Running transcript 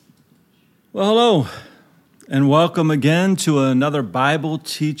Well, hello, and welcome again to another Bible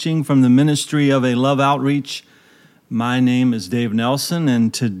teaching from the ministry of A Love Outreach. My name is Dave Nelson,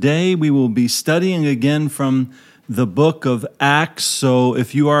 and today we will be studying again from the book of Acts. So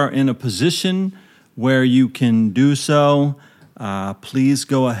if you are in a position where you can do so, please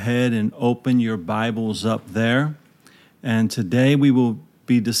go ahead and open your Bibles up there. And today we will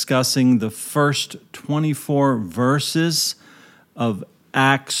be discussing the first 24 verses of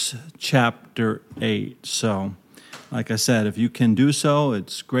Acts chapter 8. So, like I said, if you can do so,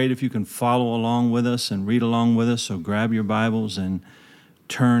 it's great if you can follow along with us and read along with us. So grab your Bibles and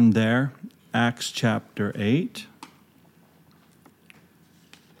turn there. Acts chapter 8.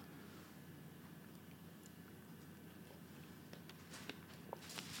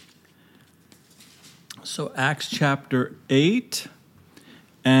 So Acts chapter 8,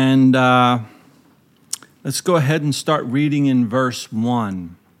 and let's go ahead and start reading in verse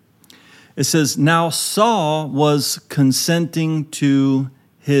 1. It says, "Now Saul was consenting to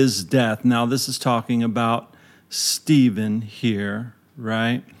his death." Now this is talking about Stephen here,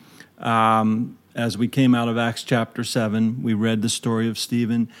 right? As we came out of Acts chapter 7, we read the story of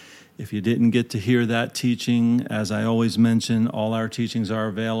Stephen. If you didn't get to hear that teaching, as I always mention, all our teachings are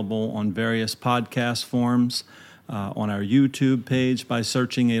available on various podcast forms, on our YouTube page by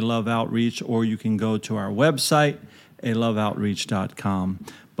searching A Love Outreach, or you can go to our website, aloveoutreach.com.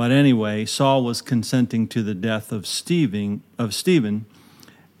 But anyway, Saul was consenting to the death of Stephen,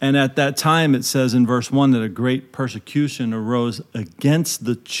 and at that time it says in verse 1 that a great persecution arose against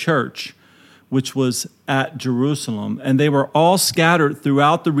the church, which was at Jerusalem, and they were all scattered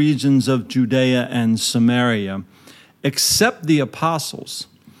throughout the regions of Judea and Samaria, except the apostles.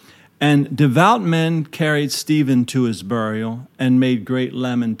 And devout men carried Stephen to his burial and made great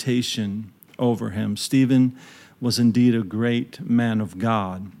lamentation over him. Stephen was indeed a great man of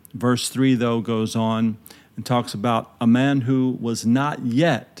God. Verse 3, though, goes on and talks about a man who was not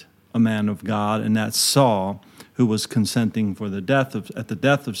yet a man of God, and that's Saul, who was consenting for at the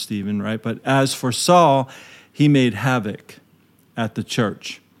death of Stephen, right? But as for Saul, he made havoc at the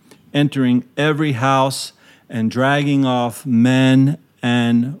church, entering every house and dragging off men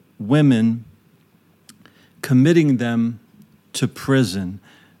and women, committing them to prison.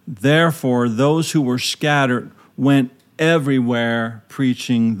 Therefore, those who were scattered went everywhere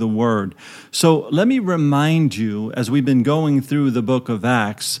preaching the word. So let me remind you, as we've been going through the book of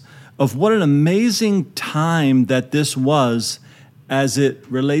Acts, of what an amazing time that this was as it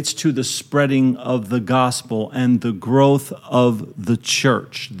relates to the spreading of the gospel and the growth of the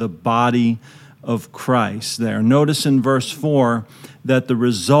church, the body of Christ there. Notice in verse 4 that the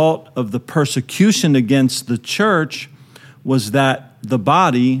result of the persecution against the church was that the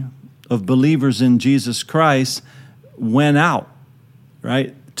body of believers in Jesus Christ went out,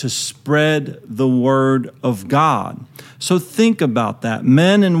 right, to spread the word of God. So think about that.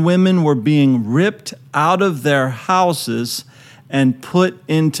 Men and women were being ripped out of their houses and put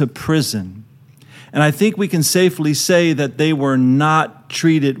into prison. And I think we can safely say that they were not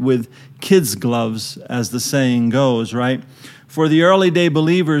treated with kids' gloves, as the saying goes, right? For the early day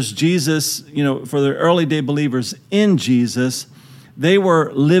believers, in Jesus, they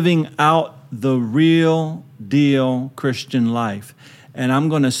were living out the real deal Christian life. And I'm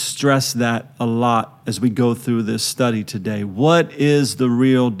going to stress that a lot as we go through this study today. What is the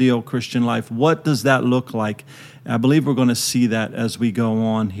real deal Christian life? What does that look like? I believe we're going to see that as we go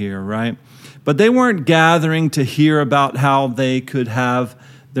on here, right? But they weren't gathering to hear about how they could have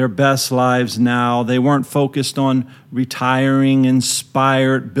their best lives now. They weren't focused on retiring,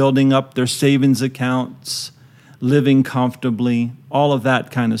 inspired, building up their savings accounts, living comfortably, all of that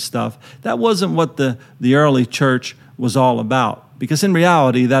kind of stuff. That wasn't what the early church was all about. Because in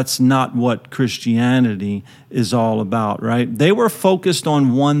reality, that's not what Christianity is all about, right? They were focused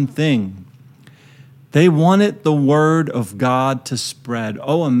on one thing. They wanted the word of God to spread.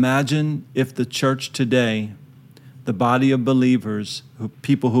 Oh, imagine if the church today, the body of believers,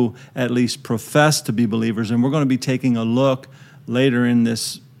 people who at least profess to be believers, and we're going to be taking a look later in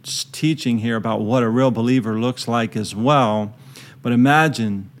this teaching here about what a real believer looks like as well. But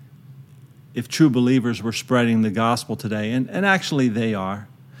imagine if true believers were spreading the gospel today, and actually they are.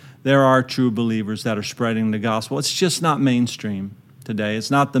 There are true believers that are spreading the gospel. It's just not mainstream today.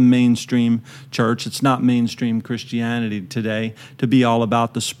 It's not the mainstream church. It's not mainstream Christianity today to be all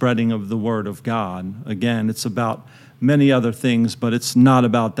about the spreading of the word of God. Again, it's about many other things, but it's not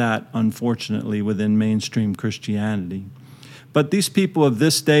about that, unfortunately, within mainstream Christianity. But these people of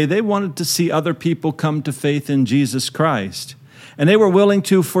this day, they wanted to see other people come to faith in Jesus Christ. And they were willing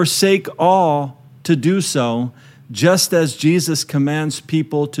to forsake all to do so. just as Jesus commands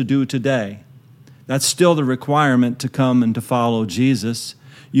people to do today. That's still the requirement to come and to follow Jesus.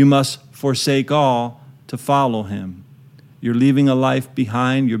 You must forsake all to follow him. You're leaving a life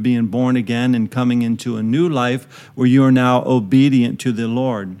behind. You're being born again and coming into a new life where you are now obedient to the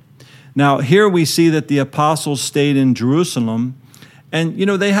Lord. Now, here we see that the apostles stayed in Jerusalem, and,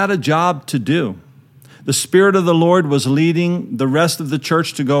 they had a job to do. The Spirit of the Lord was leading the rest of the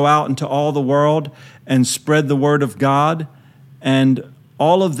church to go out into all the world and spread the word of God. And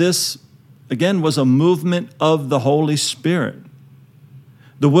all of this, again, was a movement of the Holy Spirit.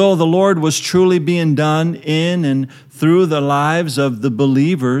 The will of the Lord was truly being done in and through the lives of the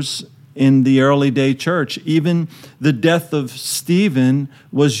believers in the early day church. Even the death of Stephen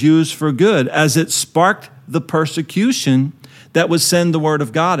was used for good, as it sparked the persecution that would send the word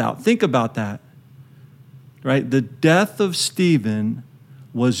of God out. Think about that. Right? The death of Stephen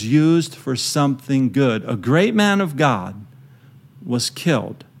was used for something good. A great man of God was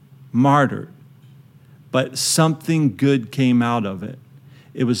killed, martyred, but something good came out of it.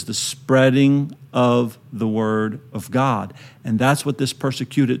 It was the spreading of the word of God. And that's what this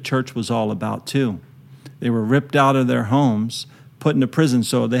persecuted church was all about too. They were ripped out of their homes, put into prison.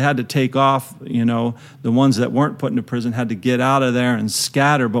 So they had to take off, the ones that weren't put into prison had to get out of there and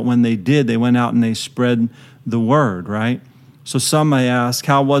scatter. But when they did, they went out and they spread the word, right? So some may ask,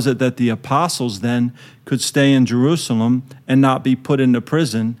 how was it that the apostles then could stay in Jerusalem and not be put into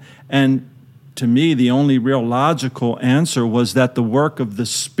prison? And to me, the only real logical answer was that the work of the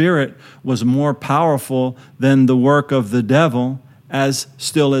Spirit was more powerful than the work of the devil, as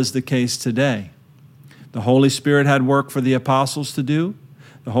still is the case today. The Holy Spirit had work for the apostles to do.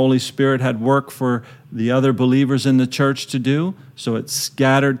 The Holy Spirit had work for the other believers in the church to do. So it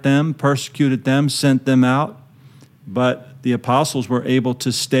scattered them, persecuted them, sent them out. But the apostles were able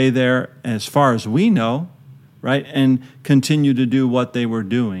to stay there, as far as we know, right, and continue to do what they were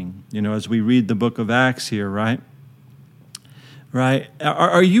doing, as we read the book of Acts here, right? Right?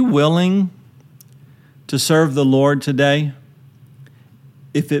 Are you willing to serve the Lord today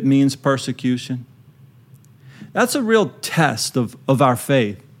if it means persecution? That's a real test of our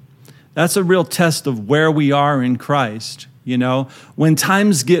faith. That's a real test of where we are in Christ. When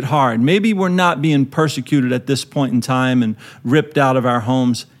times get hard, maybe we're not being persecuted at this point in time and ripped out of our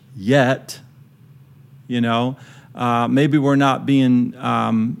homes yet. Maybe we're not being,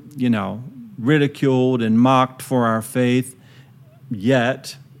 ridiculed and mocked for our faith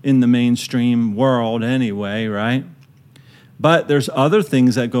yet in the mainstream world anyway, right? But there's other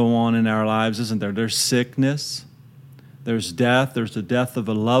things that go on in our lives, isn't there? There's sickness, there's death, there's the death of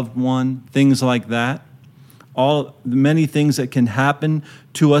a loved one, things like that. Many things that can happen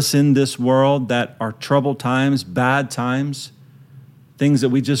to us in this world that are troubled times, bad times, things that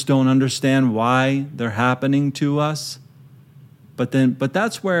we just don't understand why they're happening to us. But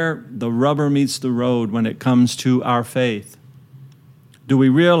that's where the rubber meets the road when it comes to our faith. Do we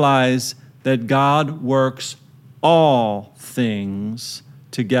realize that God works all things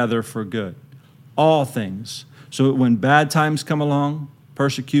together for good? All things. So when bad times come along,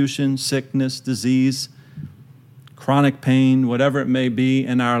 persecution, sickness, disease, chronic pain, whatever it may be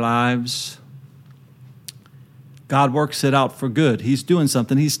in our lives, God works it out for good. He's doing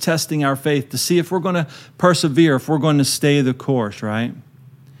something. He's testing our faith to see if we're going to persevere, if we're going to stay the course, right?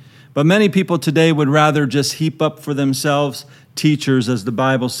 But many people today would rather just heap up for themselves teachers, as the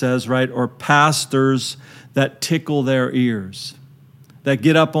Bible says, right? Or pastors that tickle their ears, that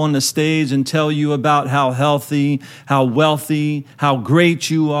get up on the stage and tell you about how healthy, how wealthy, how great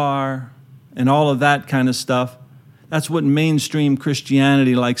you are, and all of that kind of stuff. That's what mainstream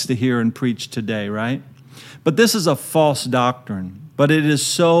Christianity likes to hear and preach today, right? But this is a false doctrine, but it is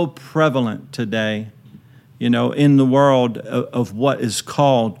so prevalent today, in the world of what is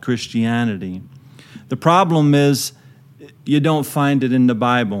called Christianity. The problem is you don't find it in the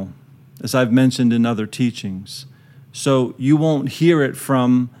Bible, as I've mentioned in other teachings. So you won't hear it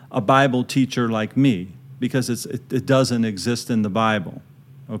from a Bible teacher like me, because it doesn't exist in the Bible.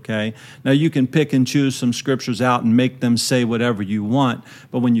 Okay? Now, you can pick and choose some scriptures out and make them say whatever you want,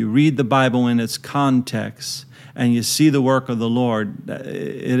 but when you read the Bible in its context and you see the work of the Lord,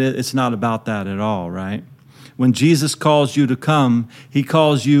 it's not about that at all, right? When Jesus calls you to come, he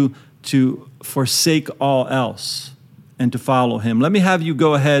calls you to forsake all else and to follow him. Let me have you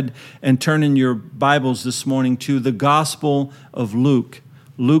go ahead and turn in your Bibles this morning to the Gospel of Luke,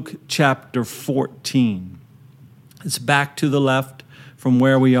 Luke chapter 14. It's back to the left from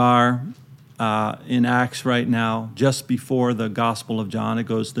where we are in Acts right now, just before the Gospel of John.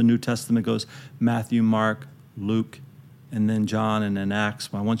 The New Testament goes Matthew, Mark, Luke, and then John, and then Acts.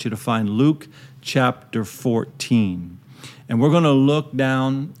 I want you to find Luke chapter 14. And we're going to look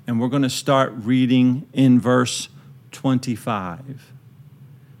down and we're going to start reading in verse 25.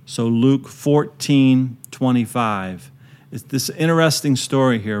 So Luke 14:25. It's this interesting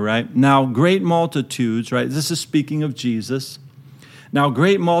story here, right? Now great multitudes, right? This is speaking of Jesus. Now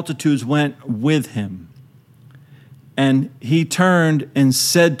great multitudes went with him. And he turned and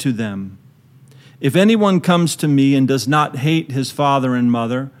said to them, if anyone comes to me and does not hate his father and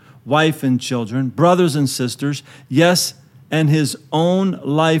mother, wife and children, brothers and sisters, yes, and his own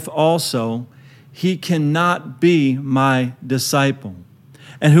life also, he cannot be my disciple.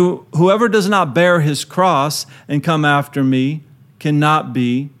 And whoever does not bear his cross and come after me cannot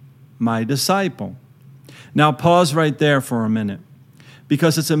be my disciple. Now pause right there for a minute,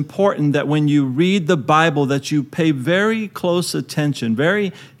 because it's important that when you read the Bible that you pay very close attention,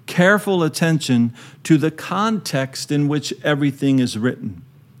 very careful attention to the context in which everything is written.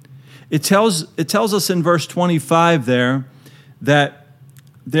 It tells us in verse 25 there that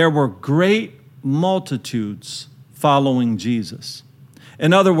there were great multitudes following Jesus.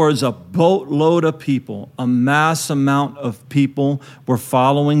 In other words, a boatload of people, a mass amount of people were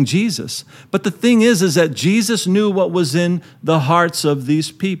following Jesus. But the thing is that Jesus knew what was in the hearts of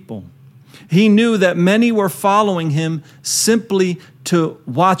these people. He knew that many were following him simply to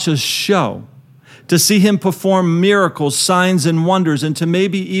watch a show, to see him perform miracles, signs, and wonders, and to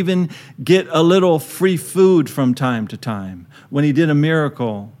maybe even get a little free food from time to time when he did a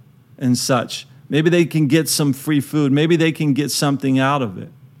miracle and such. Maybe they can get some free food. Maybe they can get something out of it,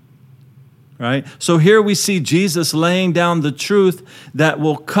 right? So here we see Jesus laying down the truth that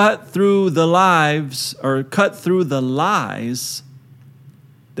will cut through the lies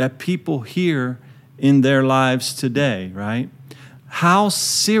that people hear in their lives today, right? How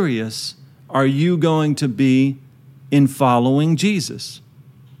serious are you going to be in following Jesus?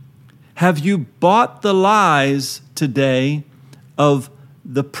 Have you bought the lies today of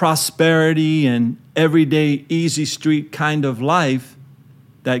the prosperity and everyday easy street kind of life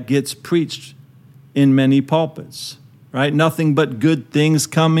that gets preached in many pulpits, right? Nothing but good things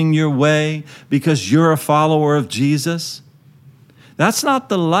coming your way because you're a follower of Jesus. That's not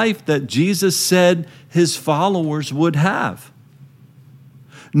the life that Jesus said his followers would have.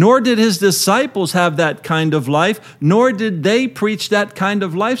 Nor did his disciples have that kind of life, nor did they preach that kind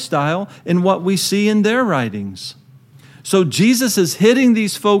of lifestyle in what we see in their writings. So Jesus is hitting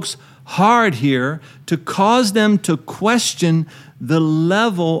these folks hard here to cause them to question the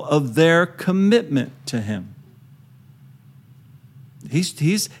level of their commitment to him.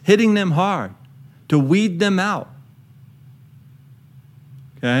 He's hitting them hard to weed them out.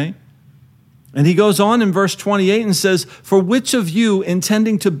 Okay? And he goes on in verse 28 and says, for which of you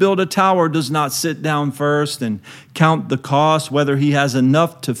intending to build a tower does not sit down first and count the cost, whether he has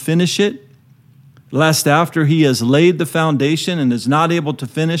enough to finish it? Lest after he has laid the foundation and is not able to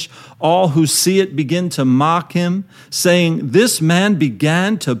finish, all who see it begin to mock him, saying, this man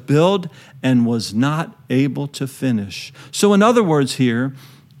began to build and was not able to finish. So in other words here,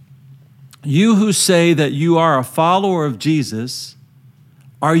 you who say that you are a follower of Jesus,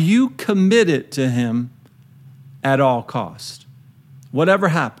 are you committed to him at all cost? Whatever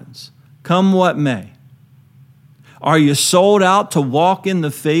happens, come what may. Are you sold out to walk in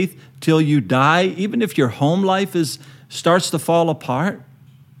the faith till you die, even if your home life starts to fall apart?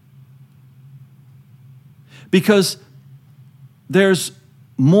 Because there's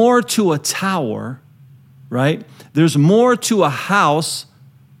more to a tower, right? There's more to a house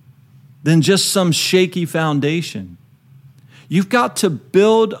than just some shaky foundation. You've got to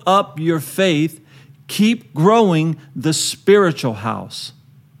build up your faith, keep growing the spiritual house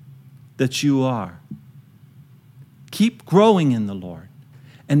that you are. Keep growing in the Lord.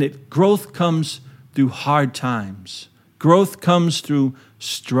 And growth comes through hard times. Growth comes through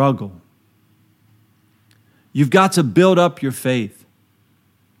struggle. You've got to build up your faith,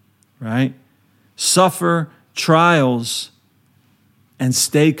 right? Suffer trials and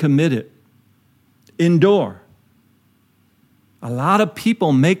stay committed. Endure. A lot of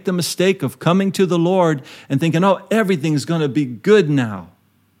people make the mistake of coming to the Lord and thinking, oh, everything's going to be good now.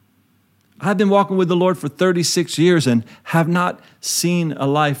 I've been walking with the Lord for 36 years and have not seen a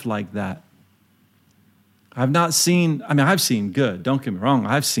life like that. I've seen good. Don't get me wrong.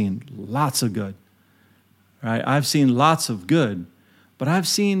 I've seen lots of good, right? I've seen lots of good, but I've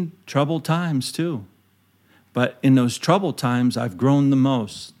seen troubled times too. But in those troubled times, I've grown the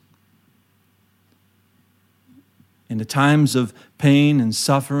most. In the times of pain and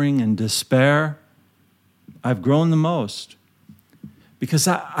suffering and despair, I've grown the most. Because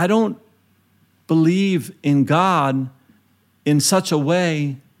I don't believe in God in such a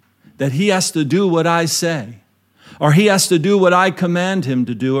way that he has to do what I say, or he has to do what I command him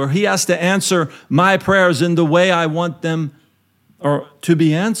to do, or he has to answer my prayers in the way I want them or to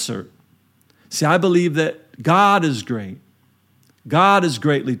be answered. See, I believe that God is great. God is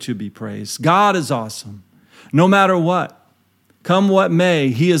greatly to be praised. God is awesome. No matter what, come what may,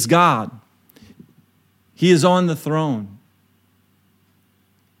 he is God. He is on the throne.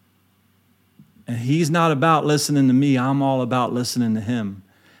 And he's not about listening to me. I'm all about listening to him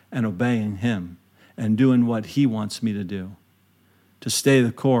and obeying him and doing what he wants me to do, to stay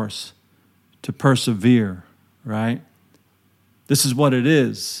the course, to persevere, right? This is what it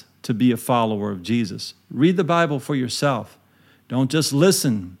is to be a follower of Jesus. Read the Bible for yourself. Don't just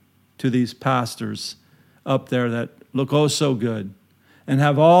listen to these pastors up there that look oh so good and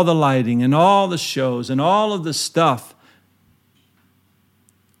have all the lighting and all the shows and all of the stuff.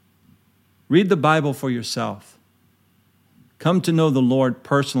 Read the Bible for yourself. Come to know the Lord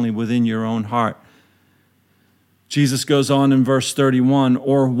personally within your own heart. Jesus goes on in verse 31,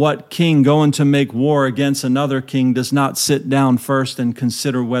 or what king going to make war against another king does not sit down first and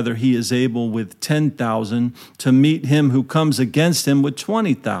consider whether he is able with 10,000 to meet him who comes against him with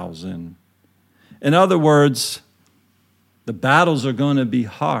 20,000. In other words, the battles are going to be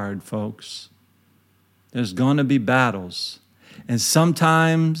hard, folks. There's going to be battles. And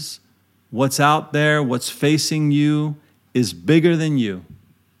sometimes what's out there, what's facing you, is bigger than you,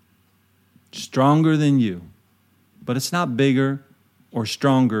 stronger than you. But it's not bigger or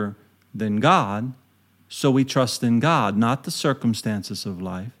stronger than God, so we trust in God, not the circumstances of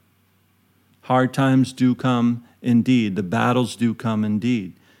life. Hard times do come indeed. The battles do come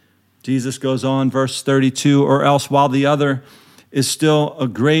indeed. Jesus goes on, verse 32, or else while the other is still a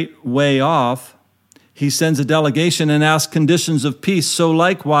great way off, he sends a delegation and asks conditions of peace. So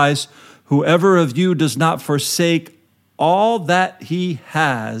likewise, whoever of you does not forsake all that he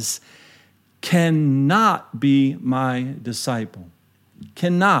has cannot be my disciple.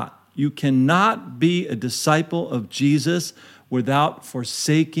 Cannot. You cannot be a disciple of Jesus without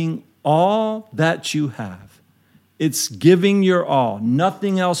forsaking all that you have. It's giving your all.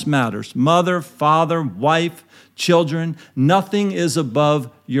 Nothing else matters. Mother, father, wife, children, nothing is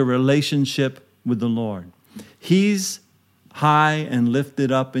above your relationship with the Lord. He's high and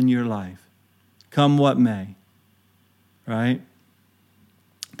lifted up in your life, come what may, right?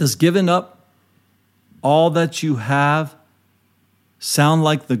 Does giving up all that you have sound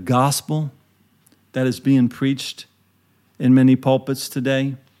like the gospel that is being preached in many pulpits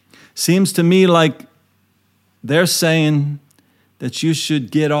today? Seems to me like they're saying that you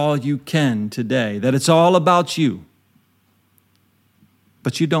should get all you can today, that it's all about you.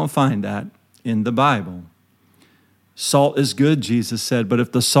 But you don't find that in the Bible. Salt is good, Jesus said, but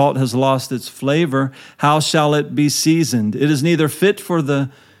if the salt has lost its flavor, how shall it be seasoned? It is neither fit for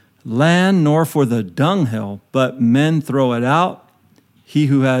the land nor for the dunghill, but men throw it out. He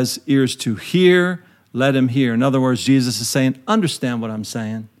who has ears to hear, let him hear. In other words, Jesus is saying, understand what I'm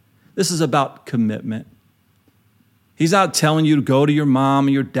saying. This is about commitment. He's not telling you to go to your mom or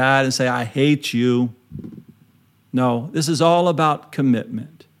your dad and say, I hate you. No, this is all about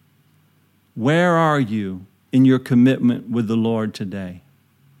commitment. Where are you in your commitment with the Lord today?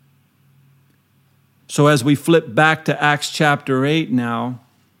 So as we flip back to Acts chapter 8 now,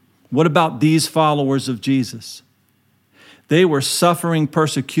 what about these followers of Jesus? They were suffering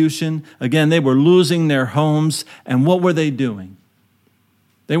persecution. Again, they were losing their homes. And what were they doing?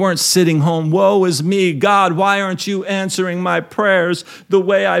 They weren't sitting home, woe is me, God, why aren't you answering my prayers the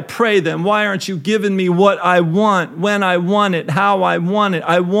way I pray them? Why aren't you giving me what I want, when I want it, how I want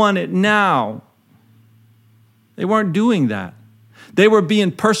it now? They weren't doing that. They were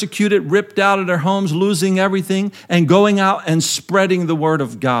being persecuted, ripped out of their homes, losing everything, and going out and spreading the word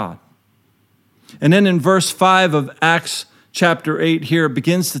of God. And then in verse 5 of Acts chapter 8 here, it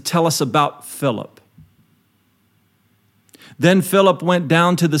begins to tell us about Philip. Then Philip went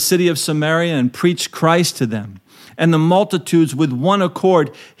down to the city of Samaria and preached Christ to them. And the multitudes with one accord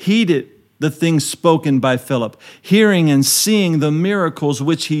heeded the things spoken by Philip, hearing and seeing the miracles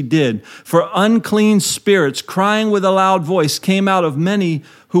which he did. For unclean spirits, crying with a loud voice, came out of many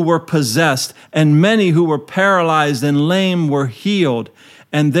who were possessed, and many who were paralyzed and lame were healed.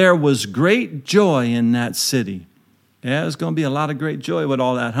 And there was great joy in that city. Yeah, there's going to be a lot of great joy with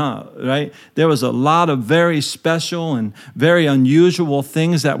all that, right? There was a lot of very special and very unusual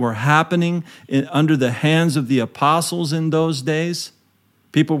things that were happening under the hands of the apostles in those days.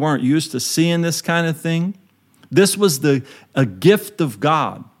 People weren't used to seeing this kind of thing. This was a gift of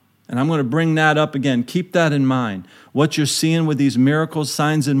God. And I'm going to bring that up again. Keep that in mind. What you're seeing with these miracles,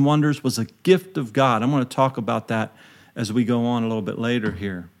 signs, and wonders was a gift of God. I'm going to talk about that as we go on a little bit later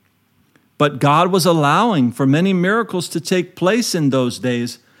here. But God was allowing for many miracles to take place in those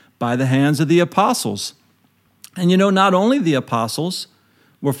days by the hands of the apostles. And not only the apostles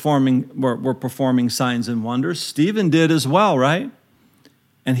were performing signs and wonders, Stephen did as well, right?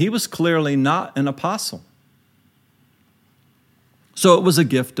 And he was clearly not an apostle. So it was a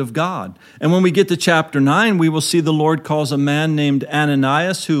gift of God. And when we get to chapter 9, we will see the Lord calls a man named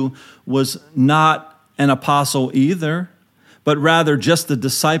Ananias, who was not an apostle either, but rather just the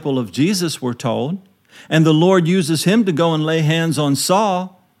disciple of Jesus, we're told. And the Lord uses him to go and lay hands on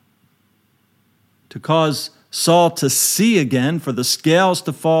Saul to cause Saul to see again, for the scales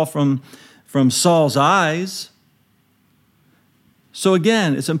to fall from Saul's eyes. So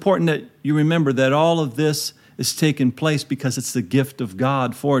again, it's important that you remember that all of this is taking place because it's the gift of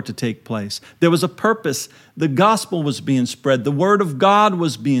God for it to take place. There was a purpose. The gospel was being spread. The word of God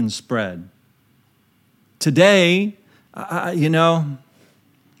was being spread. Today,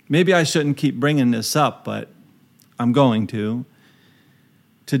 maybe I shouldn't keep bringing this up, but I'm going to.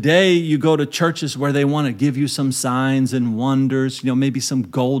 Today, you go to churches where they want to give you some signs and wonders, maybe some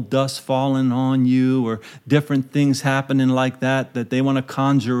gold dust falling on you or different things happening like that they want to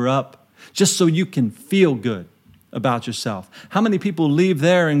conjure up just so you can feel good about yourself. How many people leave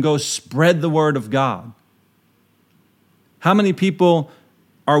there and go spread the word of God? How many people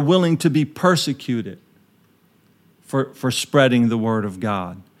are willing to be persecuted for spreading the word of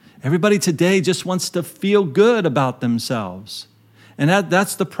God? Everybody today just wants to feel good about themselves. And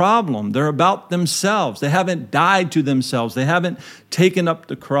that's the problem. They're about themselves. They haven't died to themselves. They haven't taken up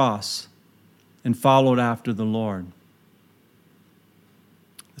the cross and followed after the Lord.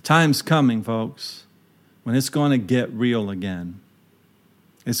 The time's coming, folks, when it's going to get real again.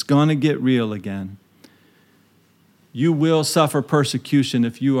 It's going to get real again. You will suffer persecution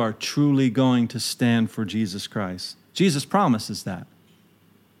if you are truly going to stand for Jesus Christ. Jesus promises that.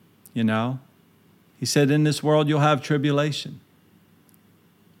 He said, in this world you'll have tribulation.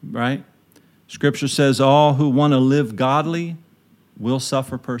 Right? Scripture says all who want to live godly will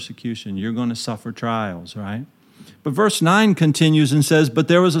suffer persecution. You're going to suffer trials, right? But verse 9 continues and says, but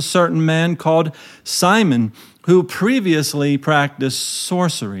there was a certain man called Simon who previously practiced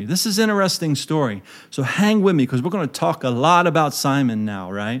sorcery. This is an interesting story. So hang with me because we're going to talk a lot about Simon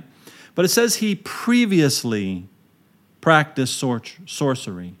now, right? But it says he previously practiced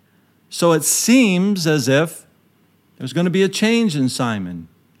sorcery. So it seems as if there's going to be a change in Simon.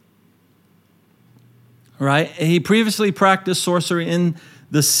 Right? He previously practiced sorcery in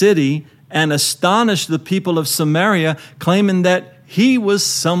the city and astonished the people of Samaria, claiming that he was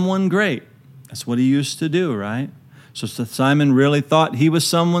someone great. That's what he used to do, right? So Simon really thought he was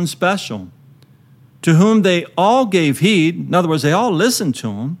someone special, to whom they all gave heed. In other words, they all listened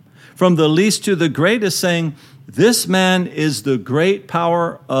to him, from the least to the greatest, saying, this man is the great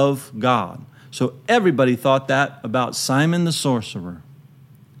power of God. So everybody thought that about Simon the sorcerer.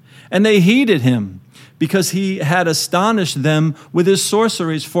 And they heeded him, because he had astonished them with his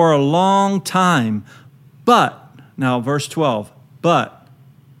sorceries for a long time. But, now verse 12, but,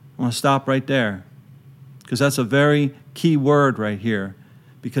 I want to stop right there, because that's a very key word right here,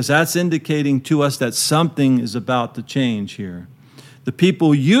 because that's indicating to us that something is about to change here. The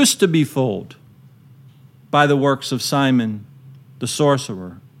people used to be fooled by the works of Simon the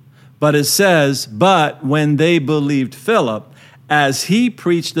sorcerer. But it says, but when they believed Philip, as he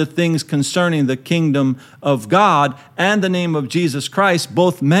preached the things concerning the kingdom of God and the name of Jesus Christ,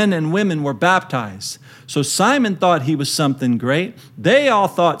 both men and women were baptized. So Simon thought he was something great. They all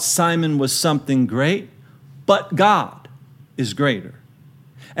thought Simon was something great, but God is greater.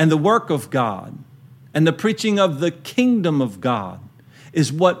 And the work of God and the preaching of the kingdom of God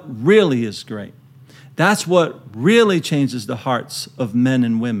is what really is great. That's what really changes the hearts of men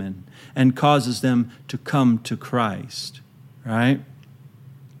and women and causes them to come to Christ. Right?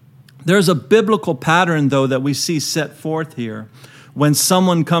 There's a biblical pattern, though, that we see set forth here. When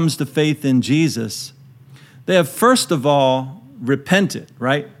someone comes to faith in Jesus, they have first of all repented,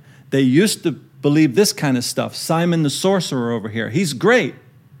 right? They used to believe this kind of stuff. Simon the sorcerer over here, he's great.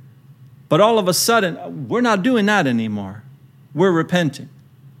 But all of a sudden, we're not doing that anymore. We're repenting.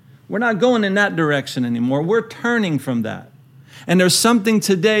 We're not going in that direction anymore. We're turning from that. And there's something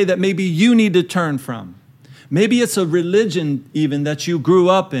today that maybe you need to turn from. Maybe it's a religion even that you grew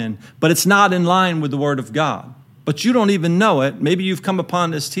up in, but it's not in line with the Word of God. But you don't even know it. Maybe you've come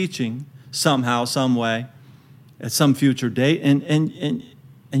upon this teaching somehow, some way, at some future date, and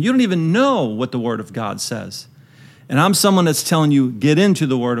you don't even know what the Word of God says. And I'm someone that's telling you, get into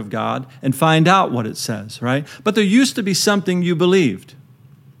the Word of God and find out what it says, right? But there used to be something you believed.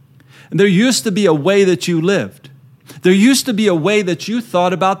 And there used to be a way that you lived. There used to be a way that you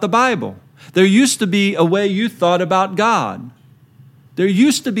thought about the Bible. There used to be a way you thought about God. There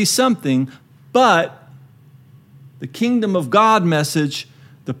used to be something, but the kingdom of God message,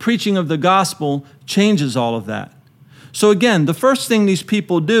 the preaching of the gospel, changes all of that. So again, the first thing these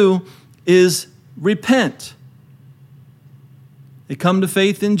people do is repent. They come to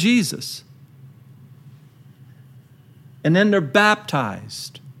faith in Jesus. And then they're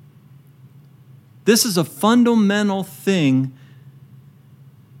baptized. This is a fundamental thing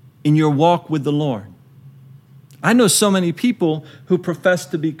in your walk with the Lord. I know so many people who profess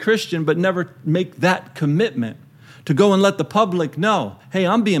to be Christian but never make that commitment to go and let the public know, hey,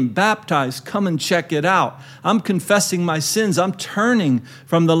 I'm being baptized, come and check it out. I'm confessing my sins. I'm turning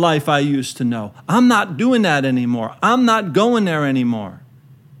from the life I used to know. I'm not doing that anymore. I'm not going there anymore.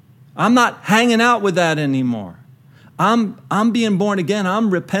 I'm not hanging out with that anymore. I'm being born again. I'm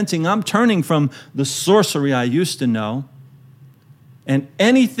repenting. I'm turning from the sorcery I used to know. And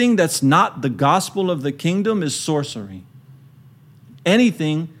anything that's not the gospel of the kingdom is sorcery.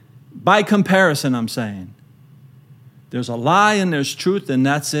 Anything, by comparison, I'm saying. There's a lie and there's truth, and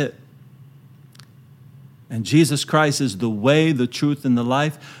that's it. And Jesus Christ is the way, the truth, and the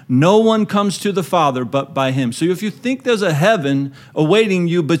life. No one comes to the Father but by him. So if you think there's a heaven awaiting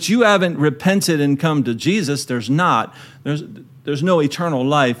you, but you haven't repented and come to Jesus, there's not. There's no eternal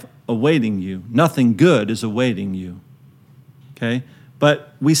life awaiting you. Nothing good is awaiting you. Okay?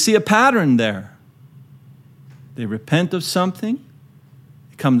 But we see a pattern there. They repent of something.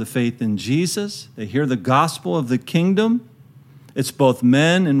 They come to faith in Jesus. They hear the gospel of the kingdom. It's both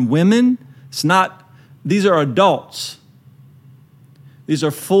men and women. These are adults. These are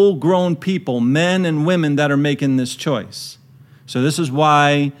full-grown people, men and women that are making this choice. So this is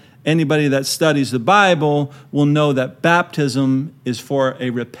why anybody that studies the Bible will know that baptism is for a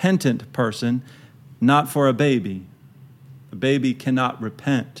repentant person, not for a baby. A baby cannot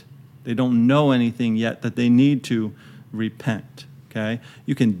repent. They don't know anything yet that they need to repent. Okay?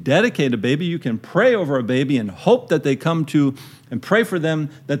 You can dedicate a baby. You can pray over a baby and hope that they come to, and pray for them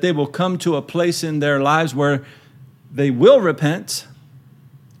that they will come to a place in their lives where they will repent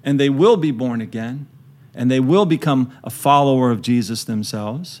and they will be born again and they will become a follower of Jesus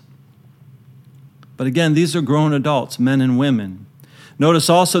themselves. But again, these are grown adults, men and women. Notice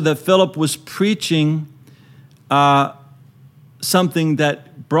also that Philip was preaching something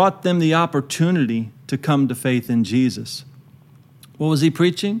that brought them the opportunity to come to faith in Jesus. What was he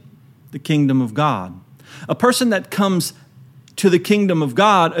preaching? The kingdom of God. A person that comes to the kingdom of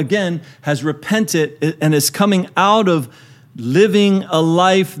God, again, has repented and is coming out of living a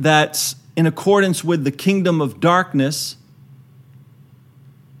life that's in accordance with the kingdom of darkness,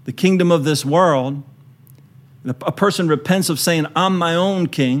 the kingdom of this world. A person repents of saying, I'm my own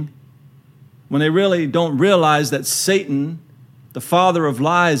king, when they really don't realize that Satan, the father of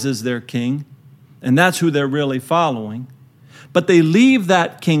lies, is their king, and that's who they're really following. But they leave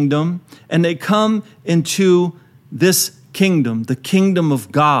that kingdom and they come into this kingdom, the kingdom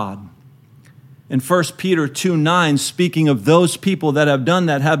of God. In 1 Peter 2:9, speaking of those people that have done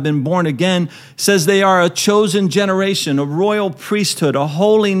that, have been born again, says they are a chosen generation, a royal priesthood, a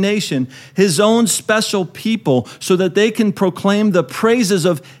holy nation, his own special people, so that they can proclaim the praises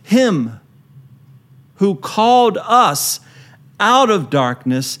of him who called us out of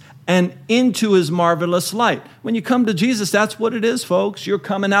darkness and into his marvelous light. When you come to Jesus, that's what it is, folks. You're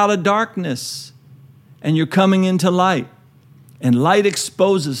coming out of darkness and you're coming into light. And light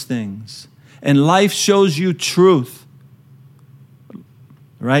exposes things. And life shows you truth.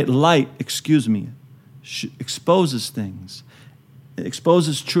 Right? Light, exposes things. It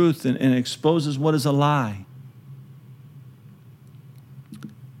exposes truth and exposes what is a lie.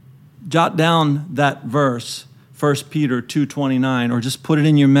 Jot down that verse, 1 Peter 2:29, or just put it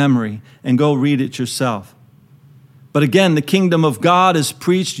in your memory and go read it yourself. But again, the kingdom of God is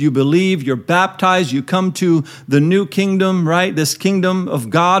preached. You believe, you're baptized, you come to the new kingdom, right? This kingdom of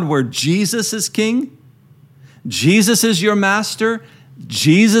God where Jesus is king. Jesus is your master.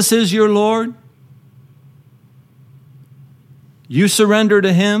 Jesus is your Lord. You surrender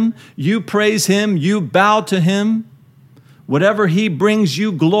to him. You praise him. You bow to him. Whatever he brings,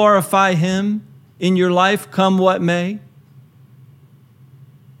 you glorify him in your life, come what may.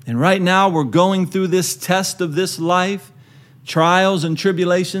 And right now we're going through this test of this life, trials and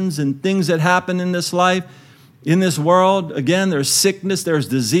tribulations and things that happen in this life, in this world. Again, there's sickness, there's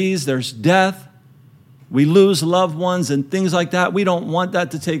disease, there's death. We lose loved ones and things like that. We don't want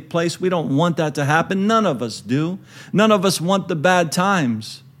that to take place. We don't want that to happen. None of us do. None of us want the bad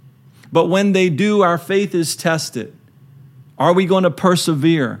times. But when they do, our faith is tested. Are we going to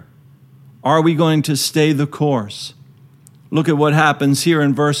persevere? Are we going to stay the course? Look at what happens here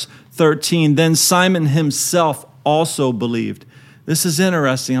in verse 13, then Simon himself also believed. This is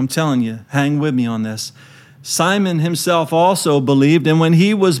interesting. I'm telling you, hang with me on this. Simon himself also believed, and when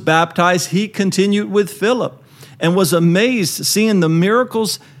he was baptized, he continued with Philip and was amazed seeing the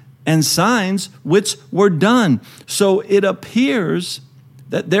miracles and signs which were done. So it appears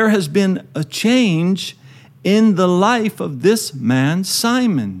that there has been a change in the life of this man,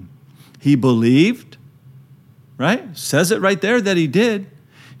 Simon. He believed, right? Says it right there that he did.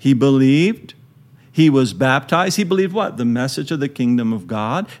 He believed. He was baptized. He believed what? The message of the kingdom of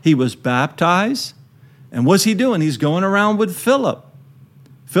God. He was baptized. And what's he doing? He's going around with Philip.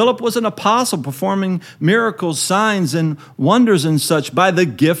 Philip was an apostle performing miracles, signs, and wonders and such by the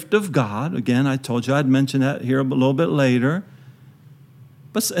gift of God. Again, I told you I'd mention that here a little bit later.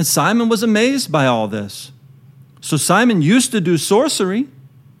 And Simon was amazed by all this. So Simon used to do sorcery,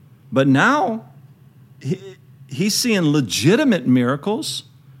 but now he's seeing legitimate miracles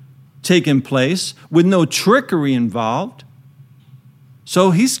taking place with no trickery involved.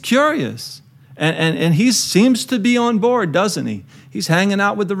 So he's curious. And he seems to be on board, doesn't he? He's hanging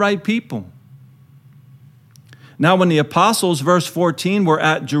out with the right people. Now when the apostles, verse 14, were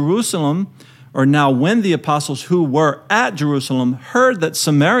at Jerusalem, or now when the apostles who were at Jerusalem heard that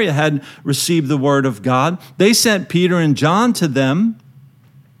Samaria had received the word of God, they sent Peter and John to them,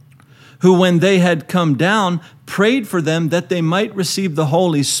 who when they had come down, prayed for them that they might receive the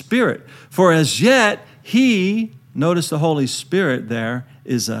Holy Spirit. For as yet he, notice the Holy Spirit there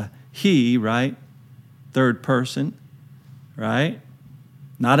is a he, right? Third person, right?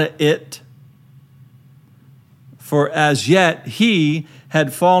 Not a it. For as yet he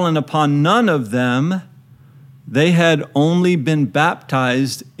had fallen upon none of them. They had only been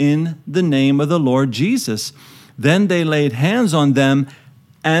baptized in the name of the Lord Jesus. Then they laid hands on them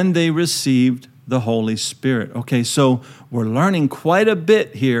and they received the Holy Spirit. Okay, so we're learning quite a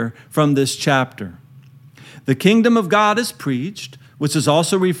bit here from this chapter. The kingdom of God is preached, which is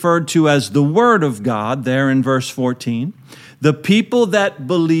also referred to as the Word of God there in verse 14. The people that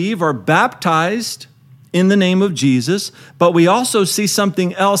believe are baptized in the name of Jesus, but we also see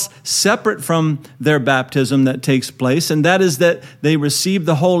something else separate from their baptism that takes place, and that is that they receive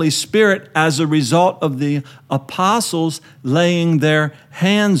the Holy Spirit as a result of the apostles laying their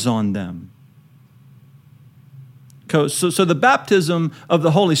hands on them. So the baptism of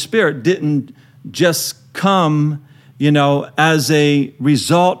the Holy Spirit didn't just come, as a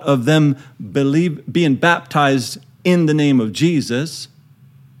result of them being baptized in the name of Jesus.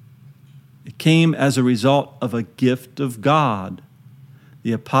 It came as a result of a gift of God.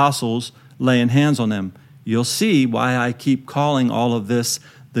 The apostles laying hands on them. You'll see why I keep calling all of this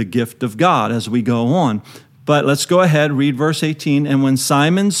the gift of God as we go on. But let's go ahead, read verse 18. And when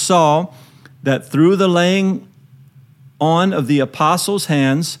Simon saw that through the laying on of the apostles'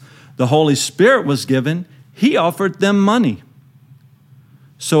 hands, the Holy Spirit was given, he offered them money.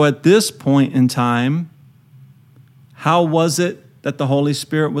 So at this point in time, how was it that the Holy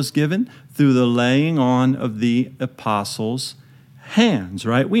Spirit was given? Through the laying on of the apostles' hands,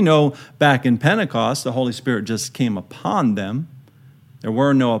 right? We know back in Pentecost, the Holy Spirit just came upon them. There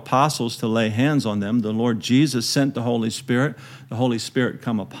were no apostles to lay hands on them. The Lord Jesus sent the Holy Spirit. The Holy Spirit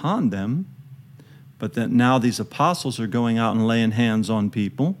come upon them. But then now these apostles are going out and laying hands on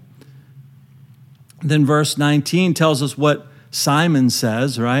people. Then verse 19 tells us what Simon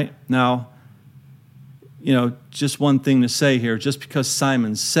says, right? Now, just one thing to say here. Just because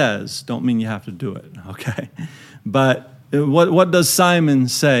Simon says, don't mean you have to do it, okay? But what does Simon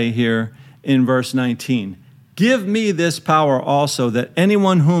say here in verse 19? Give me this power also, that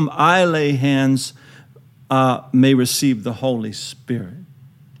anyone whom I lay hands may receive the Holy Spirit.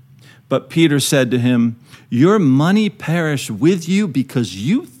 But Peter said to him, your money perish with you because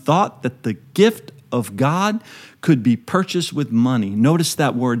you thought that the gift of God could be purchased with money. Notice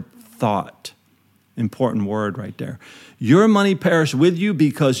that word thought. Important word right there. Your money perished with you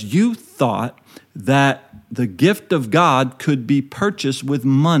because you thought that the gift of God could be purchased with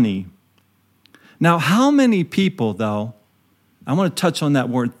money. Now, how many people, though, I want to touch on that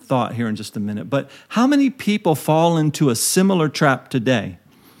word thought here in just a minute, but how many people fall into a similar trap today?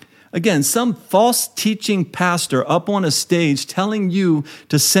 Again, some false teaching pastor up on a stage telling you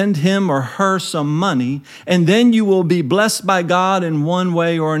to send him or her some money, and then you will be blessed by God in one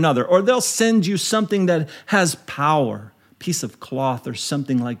way or another. Or they'll send you something that has power, a piece of cloth or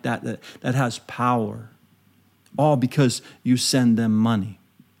something like that has power, all because you send them money.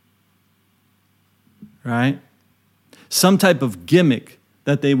 Right? Some type of gimmick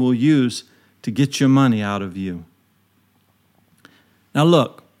that they will use to get your money out of you. Now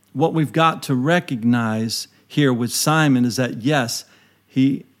look, what we've got to recognize here with Simon is that, yes,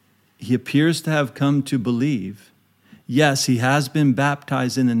 he he appears to have come to believe. Yes, he has been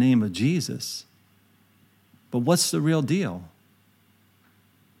baptized in the name of Jesus. But what's the real deal?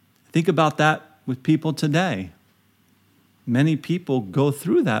 Think about that with people today. Many people go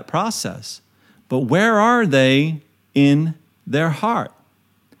through that process. But where are they in their heart?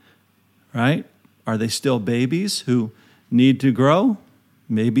 Right? Are they still babies who need to grow?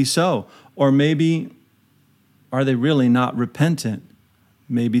 Maybe so. Or maybe, are they really not repentant?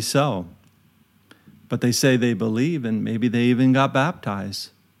 Maybe so. But they say they believe, and maybe they even got baptized.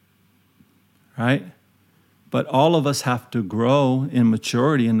 Right? But all of us have to grow in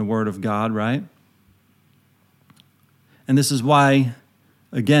maturity in the Word of God, right? And this is why,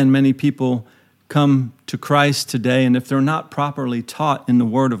 again, many people come to Christ today, and if they're not properly taught in the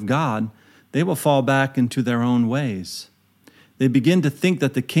Word of God, they will fall back into their own ways. They begin to think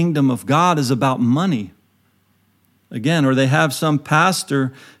that the kingdom of God is about money. Again, or they have some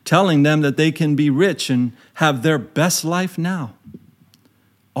pastor telling them that they can be rich and have their best life now.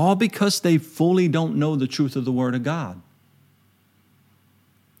 All because they fully don't know the truth of the Word of God.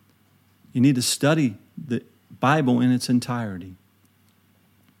 You need to study the Bible in its entirety.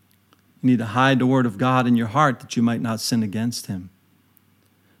 You need to hide the Word of God in your heart that you might not sin against Him.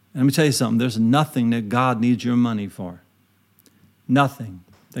 And let me tell you something. There's nothing that God needs your money for. Nothing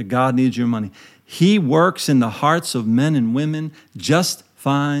that God needs your money. He works in the hearts of men and women just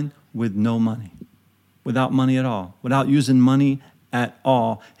fine with no money. Without money at all. Without using money at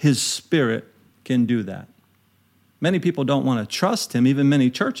all. His Spirit can do that. Many people don't want to trust Him. Even many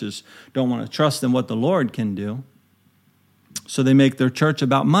churches don't want to trust in what the Lord can do. So they make their church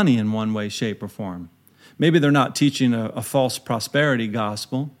about money in one way, shape, or form. Maybe they're not teaching a false prosperity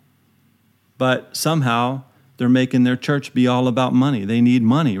gospel, but somehow they're making their church be all about money. They need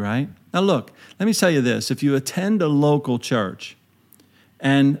money, right? Now look, let me tell you this. If you attend a local church,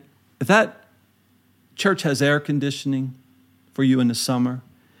 and if that church has air conditioning for you in the summer,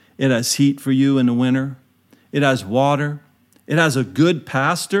 it has heat for you in the winter, it has water, it has a good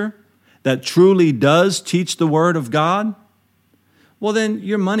pastor that truly does teach the Word of God, well then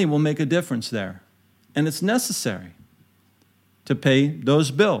your money will make a difference there. And it's necessary to pay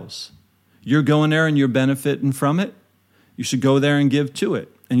those bills. You're going there and you're benefiting from it. You should go there and give to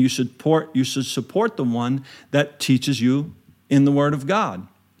it. And you should support the one that teaches you in the Word of God.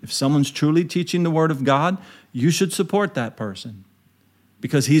 If someone's truly teaching the Word of God, you should support that person.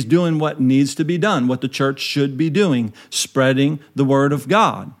 Because he's doing what needs to be done, what the church should be doing, spreading the Word of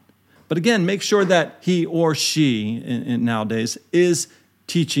God. But again, make sure that he or she, in nowadays, is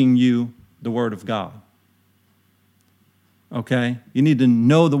teaching you the Word of God. Okay? You need to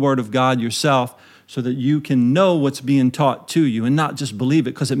know the Word of God yourself so that you can know what's being taught to you and not just believe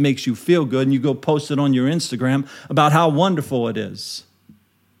it because it makes you feel good and you go post it on your Instagram about how wonderful it is.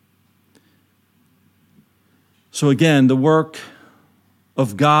 So again, the work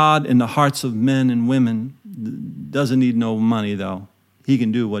of God in the hearts of men and women doesn't need no money, though. He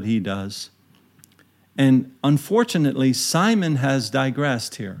can do what He does. And unfortunately, Simon has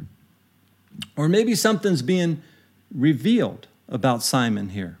digressed here. Or maybe something's being revealed about Simon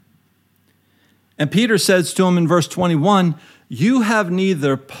here. And Peter says to him in verse 21, "You have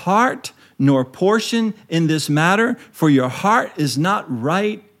neither part nor portion in this matter, for your heart is not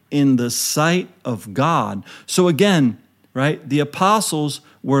right in the sight of God." So again, right, the apostles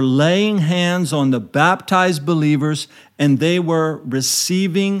were laying hands on the baptized believers and they were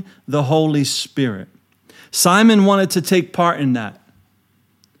receiving the Holy Spirit. Simon wanted to take part in that.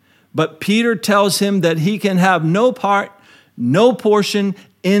 But Peter tells him that he can have no part, no portion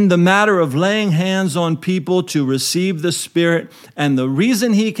in the matter of laying hands on people to receive the Spirit. And the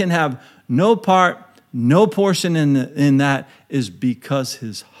reason he can have no part, no portion in that is because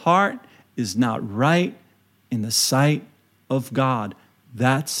his heart is not right in the sight of God.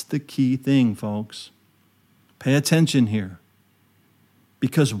 That's the key thing, folks. Pay attention here.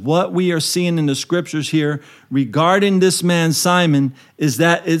 Because what we are seeing in the scriptures here regarding this man Simon is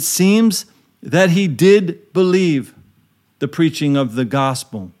that it seems that he did believe the preaching of the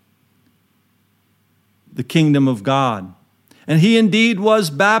gospel, the kingdom of God. And he indeed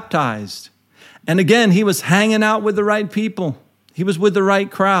was baptized. And again, he was hanging out with the right people. He was with the right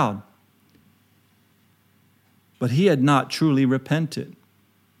crowd. But he had not truly repented.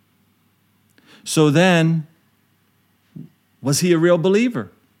 So then, was he a real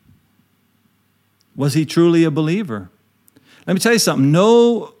believer? Was he truly a believer? Let me tell you something.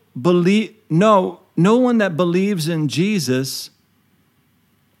 No one that believes in Jesus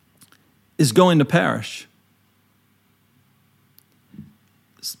is going to perish.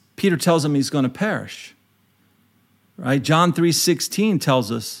 Peter tells him he's going to perish. Right? John 3:16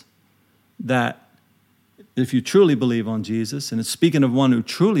 tells us that if you truly believe on Jesus, and it's speaking of one who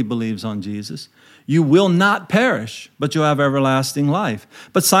truly believes on Jesus, you will not perish, but you'll have everlasting life.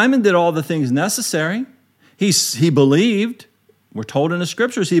 But Simon did all the things necessary. He believed. We're told in the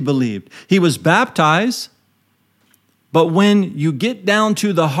scriptures he believed. He was baptized. But when you get down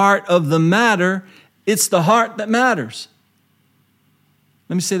to the heart of the matter, it's the heart that matters.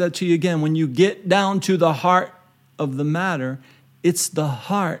 Let me say that to you again. When you get down to the heart of the matter, it's the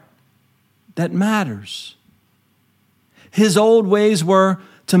heart that matters. His old ways were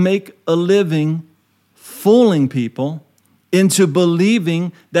to make a living fooling people into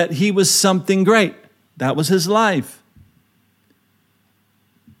believing that he was something great. That was his life.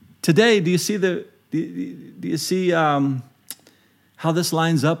 Today, do you see how this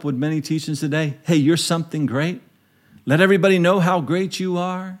lines up with many teachings today? Hey, you're something great. Let everybody know how great you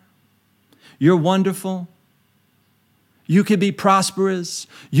are. You're wonderful. You could be prosperous.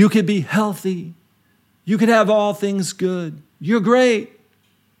 You could be healthy. You could have all things good. You're great.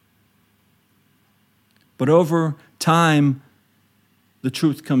 But over time, the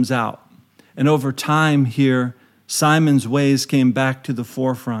truth comes out. And over time here, Simon's ways came back to the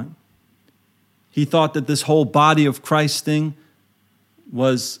forefront. He thought that this whole body of Christ thing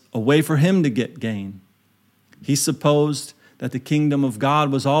was a way for him to get gain. He supposed that the kingdom of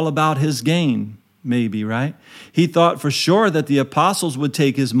God was all about his gain, maybe, right? He thought for sure that the apostles would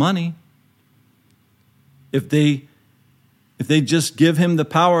take his money. If they just give him the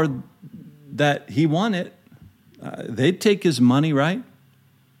power that he wanted, they'd take his money, right?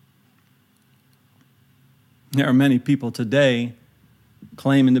 There are many people today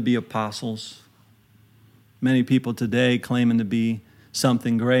claiming to be apostles. Many people today claiming to be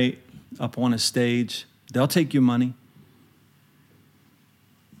something great up on a stage. They'll take your money.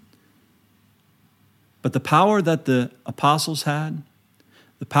 But the power that the apostles had,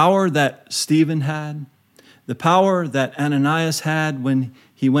 the power that Stephen had, the power that Ananias had when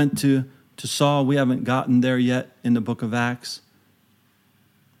he went to Saul, we haven't gotten there yet in the book of Acts.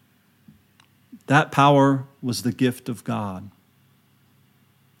 That power was the gift of God.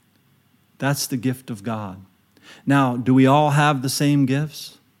 That's the gift of God. Now, do we all have the same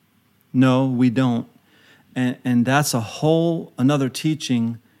gifts? No, we don't. And that's another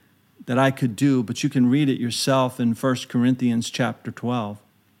teaching that I could do, but you can read it yourself in 1 Corinthians chapter 12,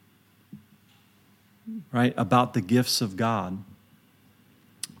 right, about the gifts of God.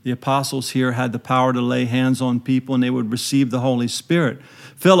 The apostles here had the power to lay hands on people and they would receive the Holy Spirit.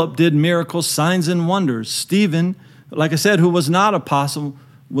 Philip did miracles, signs, and wonders. Stephen, like I said, who was not apostle,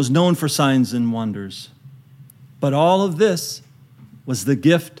 was known for signs and wonders. But all of this was the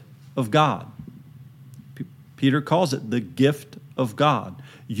gift of God. Peter calls it the gift of God.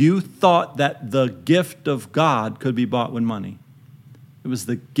 You thought that the gift of God could be bought with money. It was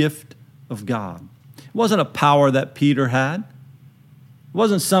the gift of God. It wasn't a power that Peter had. It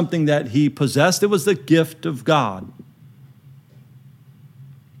wasn't something that he possessed. It was the gift of God.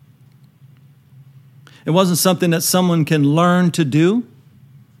 It wasn't something that someone can learn to do.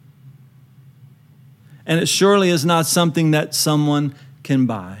 And it surely is not something that someone can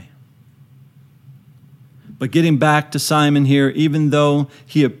buy. But getting back to Simon here, even though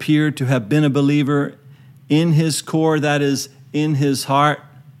he appeared to have been a believer, in his core, that is, in his heart,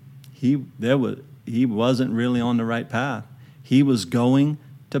 he wasn't really on the right path. He was going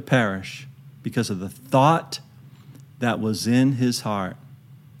to perish because of the thought that was in his heart.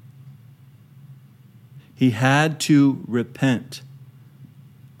 He had to repent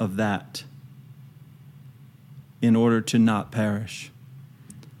of that in order to not perish.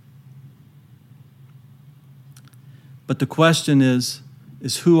 But the question is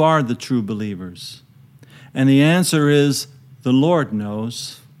who are the true believers? And the answer is the Lord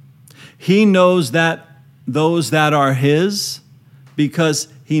knows. He knows that those that are his, because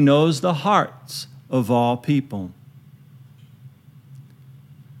he knows the hearts of all people.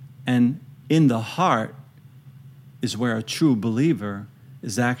 And in the heart is where a true believer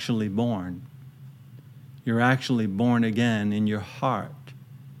is actually born. You're actually born again in your heart.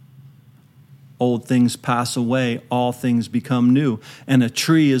 Old things pass away, all things become new. And a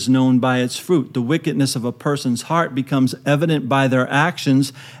tree is known by its fruit. The wickedness of a person's heart becomes evident by their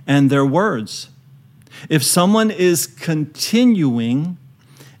actions and their words. If someone is continuing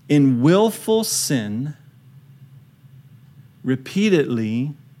in willful sin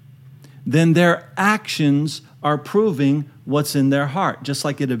repeatedly, then their actions are proving what's in their heart. Just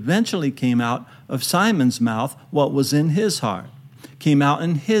like it eventually came out of Simon's mouth, what was in his heart came out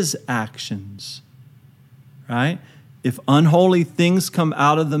in his actions, right? If unholy things come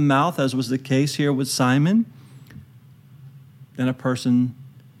out of the mouth, as was the case here with Simon, then a person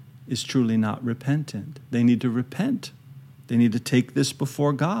is truly not repentant. They need to repent. They need to take this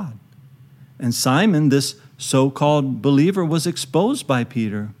before God. And Simon, this so-called believer, was exposed by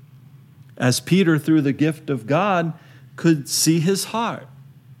Peter, as Peter, through the gift of God, could see his heart.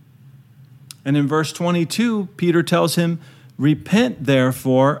 And in verse 22, Peter tells him, repent,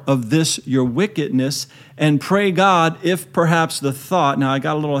 therefore, of this your wickedness, and pray God if perhaps the thought, now I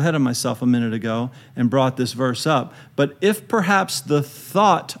got a little ahead of myself a minute ago and brought this verse up, but if perhaps the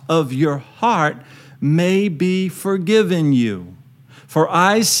thought of your heart may be forgiven you. For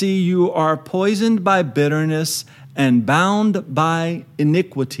I see you are poisoned by bitterness and bound by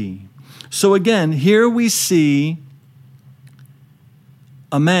iniquity. So again, here we see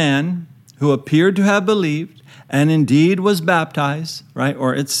a man who appeared to have believed and indeed was baptized, right?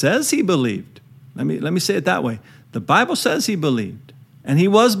 Or it says he believed. Let me say it that way. The Bible says he believed and he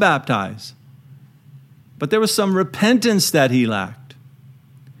was baptized. But there was some repentance that he lacked.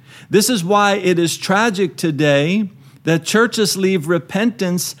 This is why it is tragic today that churches leave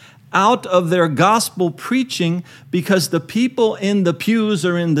repentance out of their gospel preaching, because the people in the pews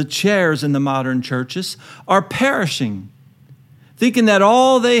or in the chairs in the modern churches are perishing, thinking that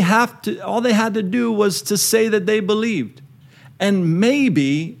all they had to do was to say that they believed and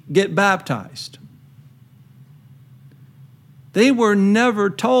maybe get baptized. They were never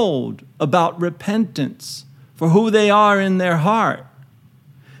told about repentance for who they are in their heart.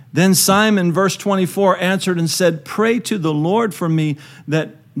 Then Simon, verse 24, answered and said, pray to the Lord for me,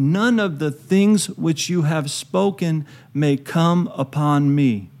 that none of the things which you have spoken may come upon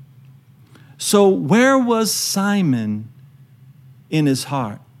me. So where was Simon in his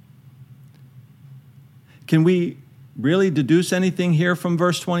heart? Can we really deduce anything here from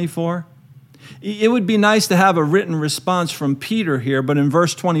verse 24? It would be nice to have a written response from Peter here, but in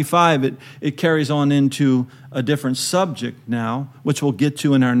verse 25, it carries on into a different subject now, which we'll get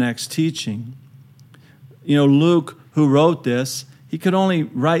to in our next teaching. You know, Luke, who wrote this, he could only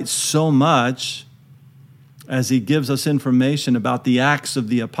write so much as he gives us information about the Acts of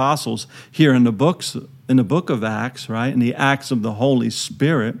the Apostles here in the book of Acts, right? And the Acts of the Holy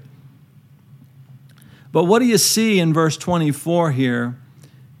Spirit. But what do you see in verse 24 here?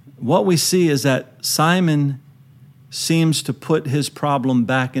 What we see is that Simon seems to put his problem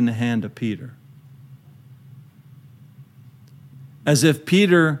back in the hand of Peter. As if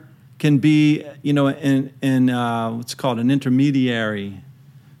Peter can be, in what's called an intermediary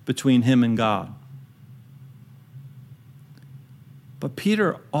between him and God. But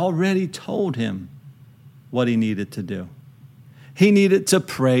Peter already told him what he needed to do. He needed to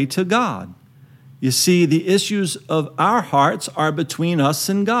pray to God. You see, the issues of our hearts are between us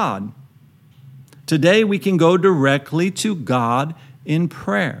and God. Today, we can go directly to God in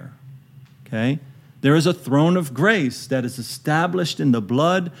prayer. Okay? There is a throne of grace that is established in the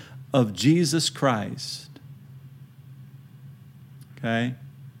blood of Jesus Christ. Okay?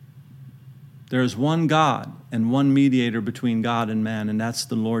 There is one God and one mediator between God and man, and that's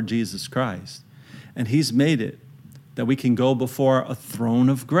the Lord Jesus Christ. And He's made it that we can go before a throne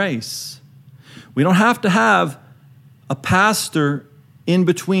of grace. We don't have to have a pastor in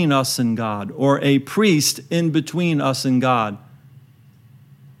between us and God, or a priest in between us and God.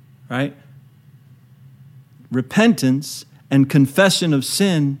 Right? Repentance and confession of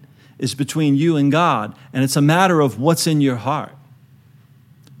sin is between you and God, and it's a matter of what's in your heart.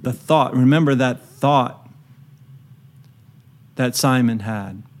 The thought, remember that thought that Simon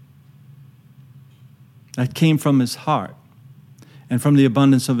had. That came from his heart. And from the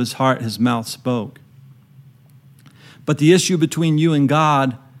abundance of his heart, his mouth spoke. But the issue between you and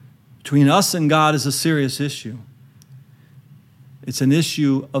God, between us and God, is a serious issue. It's an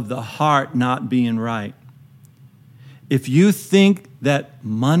issue of the heart not being right. If you think that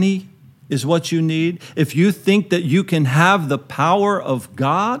money is what you need, if you think that you can have the power of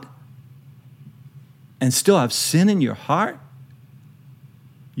God and still have sin in your heart,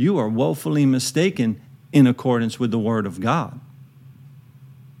 you are woefully mistaken in accordance with the Word of God.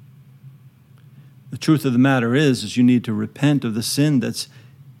 The truth of the matter is you need to repent of the sin that's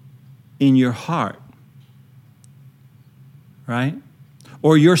in your heart, right?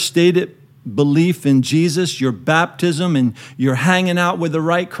 Or your stated belief in Jesus, your baptism, and you're hanging out with the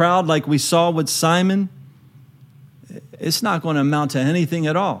right crowd like we saw with Simon. It's not going to amount to anything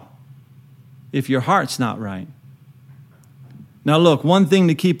at all if your heart's not right. Now look, one thing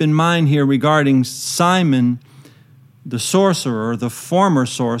to keep in mind here regarding Simon, the sorcerer, the former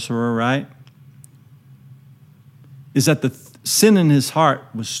sorcerer, right, is that the sin in his heart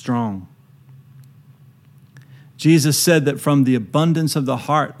was strong. Jesus said that from the abundance of the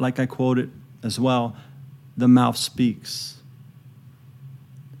heart, like I quoted as well, the mouth speaks.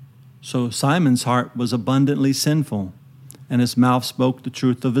 So Simon's heart was abundantly sinful, and his mouth spoke the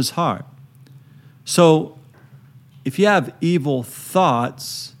truth of his heart. So if you have evil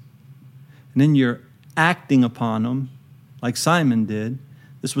thoughts, and then you're acting upon them, like Simon did,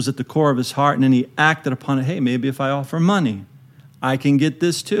 this was at the core of his heart, and then he acted upon it. Hey, maybe if I offer money, I can get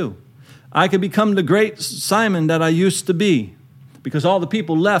this too. I could become the great Simon that I used to be, because all the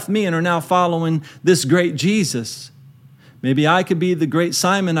people left me and are now following this great Jesus. Maybe I could be the great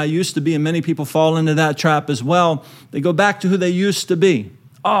Simon I used to be, and many people fall into that trap as well. They go back to who they used to be.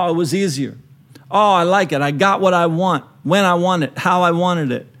 Oh, it was easier. Oh, I like it. I got what I want, when I want it, how I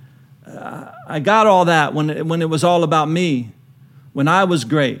wanted it. I got all that when it was all about me, when I was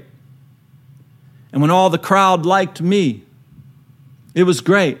great, and when all the crowd liked me. It was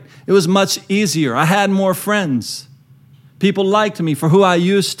great. It was much easier. I had more friends. People liked me for who I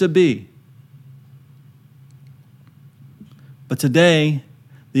used to be. But today,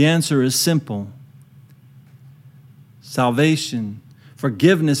 the answer is simple. Salvation,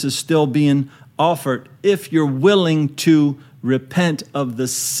 forgiveness is still being offered if you're willing to repent of the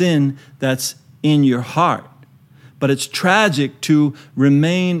sin that's in your heart. But it's tragic to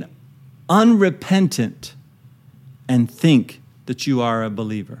remain unrepentant and think that you are a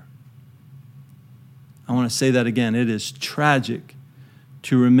believer. I want to say that again. It is tragic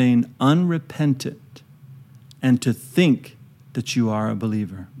to remain unrepentant and to think that you are a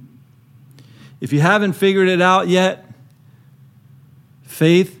believer. If you haven't figured it out yet,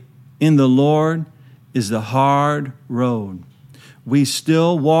 faith in the Lord is the hard road. We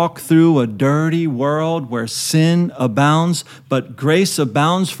still walk through a dirty world where sin abounds, but grace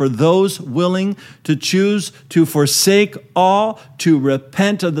abounds for those willing to choose to forsake all, to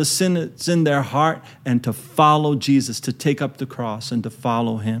repent of the sin that's in their heart, and to follow Jesus, to take up the cross and to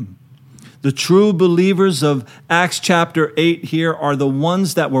follow him. The true believers of Acts chapter 8 here are the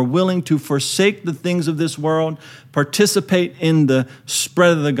ones that were willing to forsake the things of this world, participate in the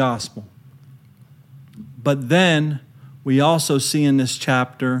spread of the gospel. But then we also see in this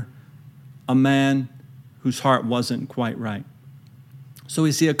chapter a man whose heart wasn't quite right. So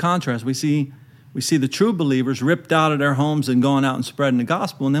we see a contrast. We see the true believers ripped out of their homes and going out and spreading the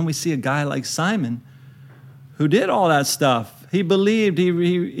gospel. And then we see a guy like Simon who did all that stuff. He believed,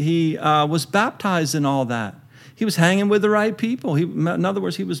 he was baptized in all that. He was hanging with the right people. In other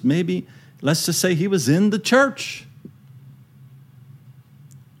words, he was maybe, let's just say he was in the church.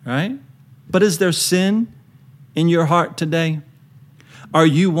 Right? But is there sin in your heart today? Are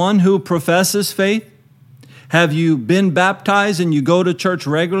you one who professes faith? Have you been baptized and you go to church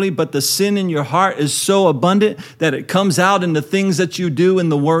regularly, but the sin in your heart is so abundant that it comes out in the things that you do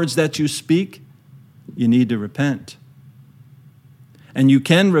and the words that you speak? You need to repent. And you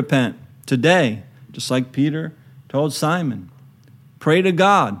can repent today, just like Peter told Simon. Pray to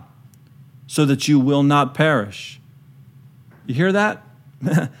God so that you will not perish. You hear that?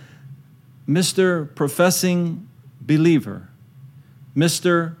 Mr. Professing believer,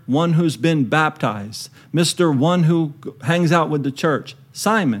 Mr. One who's been baptized, Mr. One who hangs out with the church,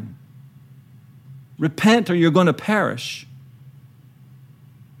 Simon, repent or you're going to perish.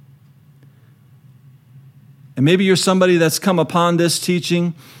 And maybe you're somebody that's come upon this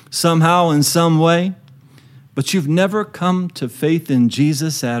teaching somehow in some way, but you've never come to faith in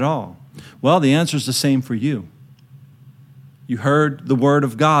Jesus at all. Well, the answer is the same for you. You heard the word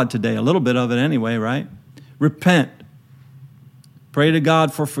of God today, a little bit of it anyway, right? Repent. Pray to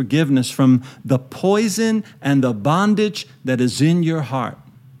God for forgiveness from the poison and the bondage that is in your heart.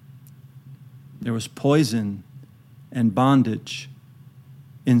 There was poison and bondage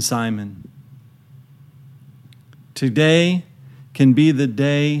in Simon. Today can be the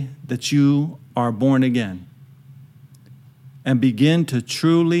day that you are born again and begin to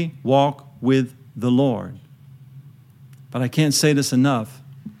truly walk with the Lord. But I can't say this enough.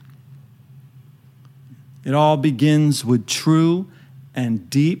 It all begins with true and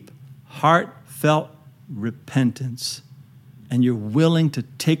deep, heartfelt repentance. And you're willing to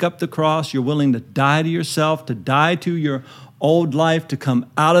take up the cross. You're willing to die to yourself, to die to your old life, to come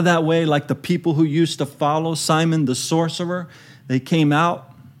out of that way like the people who used to follow Simon the sorcerer. They came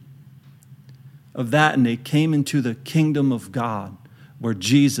out of that and they came into the kingdom of God where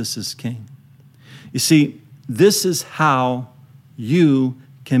Jesus is king. You see, this is how you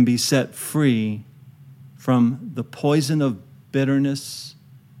can be set free from the poison of bitterness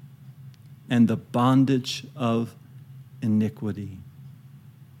and the bondage of iniquity.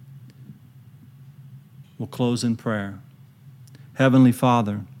 We'll close in prayer. Heavenly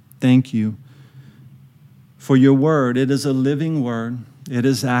Father, thank you for your word. It is a living word. It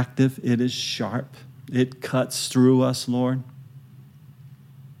is active. It is sharp. It cuts through us, Lord.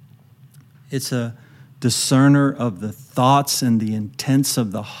 It's a discerner of the thoughts and the intents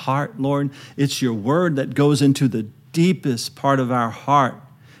of the heart, Lord. It's your word that goes into the deepest part of our heart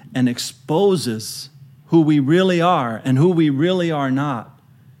and exposes who we really are and who we really are not.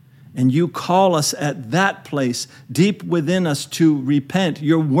 And you call us at that place, deep within us, to repent.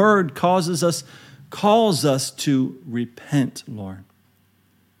 Your word calls us to repent, Lord.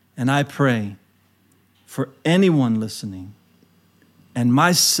 And I pray for anyone listening and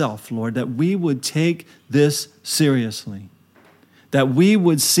myself, Lord, that we would take this seriously, that we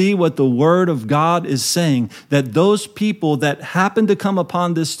would see what the Word of God is saying, that those people that happen to come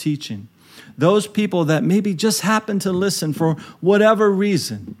upon this teaching, those people that maybe just happen to listen for whatever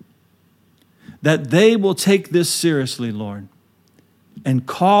reason, that they will take this seriously, Lord, and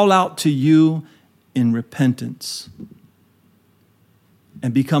call out to you in repentance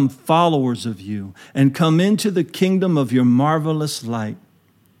and become followers of you and come into the kingdom of your marvelous light,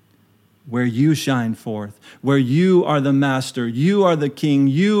 where you shine forth, where you are the master, you are the king,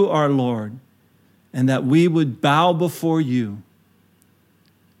 you are Lord, and that we would bow before you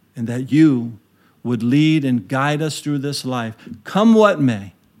and that you would lead and guide us through this life. Come what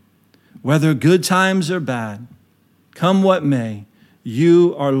may, whether good times or bad, come what may,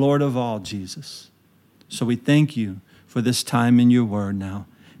 you are Lord of all, Jesus. So we thank you for this time in your word now.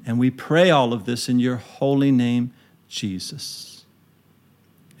 And we pray all of this in your holy name, Jesus.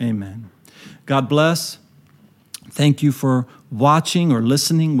 Amen. God bless. Thank you for watching or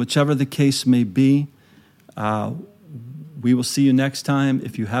listening, whichever the case may be. We will see you next time.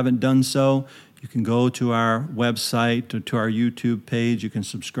 If you haven't done so, you can go to our website or to our YouTube page. You can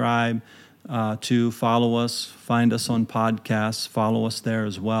subscribe to follow us, find us on podcasts, follow us there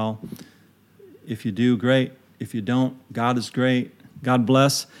as well. If you do, great. If you don't, God is great. God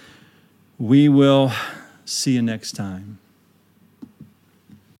bless. We will see you next time.